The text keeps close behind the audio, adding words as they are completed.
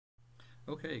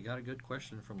Okay, got a good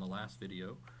question from the last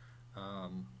video.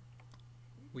 Um,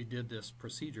 we did this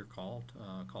procedure called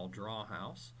draw a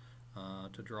house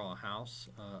to draw a house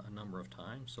a number of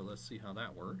times. So let's see how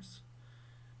that works.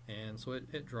 And so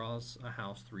it draws a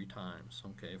house 3 times.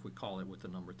 Okay, if we call it with the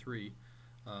number 3.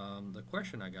 The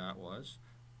question I got was,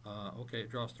 okay, it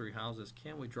draws 3 houses.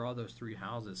 Can we draw those 3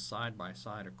 houses side by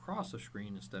side across the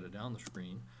screen instead of down the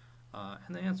screen?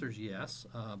 And the answer is yes,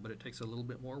 but it takes a little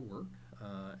bit more work,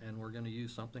 and we're going to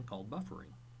use something called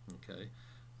buffering. Okay,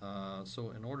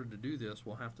 so in order to do this,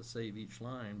 we'll have to save each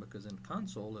line, because in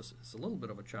console it's a little bit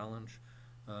of a challenge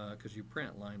because you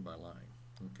print line by line.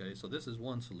 Okay, so this is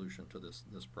one solution to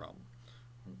this problem.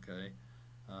 Okay,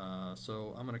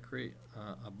 so I'm going to create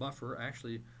a buffer.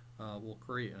 Actually, we'll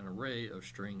create an array of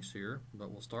strings here,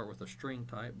 but we'll start with a string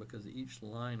type because each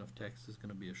line of text is going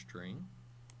to be a string.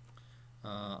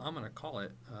 I'm going to call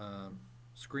it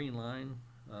screen line.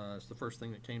 It's the first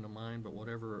thing that came to mind, but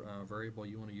whatever variable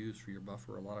you want to use for your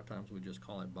buffer, a lot of times we just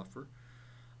call it buffer.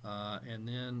 And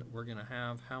then we're going to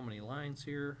have how many lines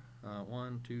here?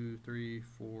 1, 2, 3,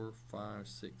 4, 5,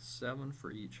 6, 7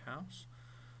 for each house.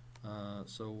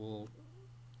 So we'll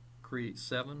create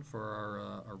 7 for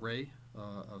our array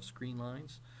of screen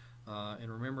lines.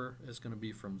 And remember, it's going to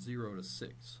be from 0 to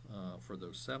 6 for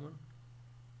those 7.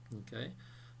 Okay,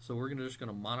 so we're just going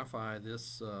to modify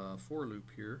this for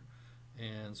loop here.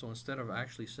 And so instead of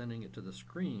actually sending it to the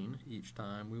screen each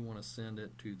time, we want to send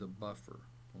it to the buffer.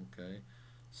 Okay,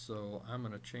 so I'm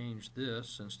going to change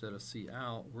this. Instead of see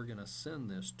out, we're going to send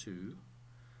this to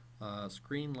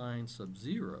screen line sub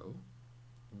 0.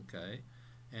 Okay,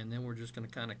 and then we're just going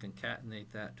to kind of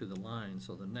concatenate that to the line.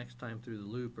 So the next time through the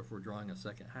loop, if we're drawing a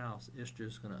second house, it's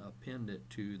just going to append it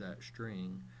to that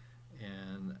string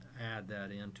and add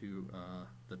that into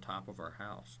the top of our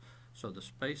house. So the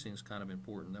spacing is kind of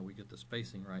important, that we get the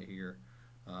spacing right here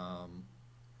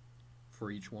for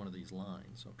each one of these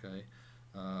lines. Okay,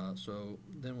 so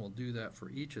then we'll do that for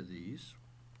each of these.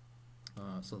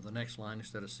 So the next line,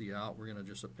 instead of see out, we're going to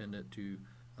just append it to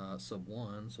sub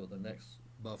 1, so the next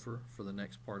buffer for the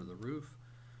next part of the roof,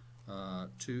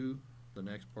 2, the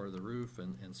next part of the roof,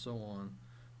 and so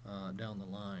on down the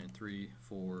line, 3,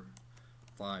 4,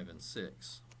 5, and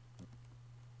 6.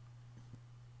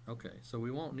 Okay, so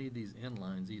we won't need these end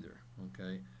lines either.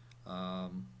 Okay,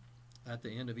 at the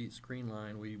end of each screen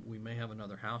line, we may have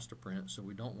another house to print, so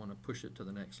we don't want to push it to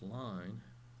the next line.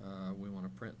 We want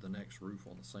to print the next roof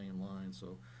on the same line,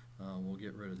 so we'll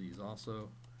get rid of these also.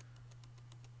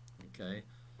 Okay,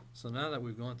 so now that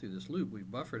we've gone through this loop,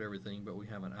 we've buffered everything, but we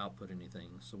haven't output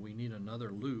anything. So we need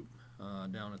another loop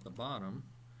down at the bottom,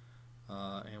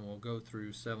 and we'll go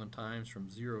through 7 times from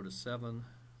 0 to 7.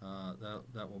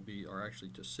 That will be, or actually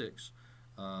to 6,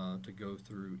 to go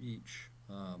through each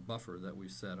buffer that we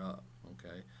set up.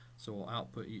 Okay, so we'll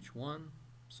output each one.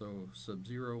 So sub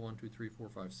 0, 1, 2, 3, 4,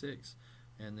 5, 6,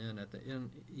 and then at the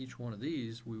end, each one of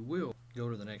these, we will go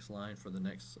to the next line for the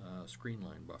next screen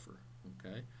line buffer.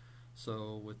 Okay,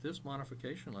 so with this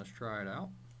modification, let's try it out.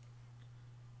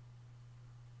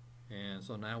 And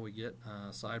so now we get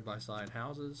side-by-side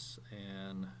houses,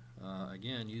 and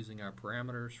again, using our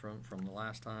parameters from the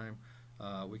last time,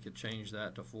 we could change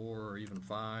that to 4 or even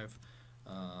 5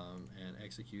 and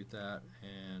execute that,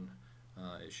 and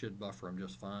it should buffer them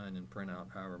just fine and print out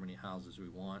however many houses we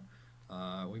want.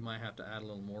 We might have to add a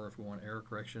little more if we want error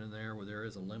correction in there, where there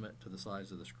is a limit to the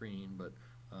size of the screen, but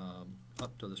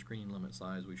up to the screen limit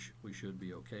size, we should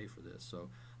be okay for this. So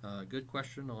good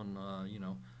question on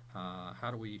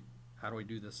how do we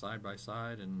do this side by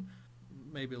side, and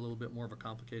maybe a little bit more of a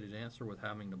complicated answer with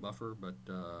having to buffer, but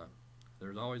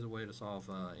there's always a way to solve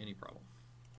any problem.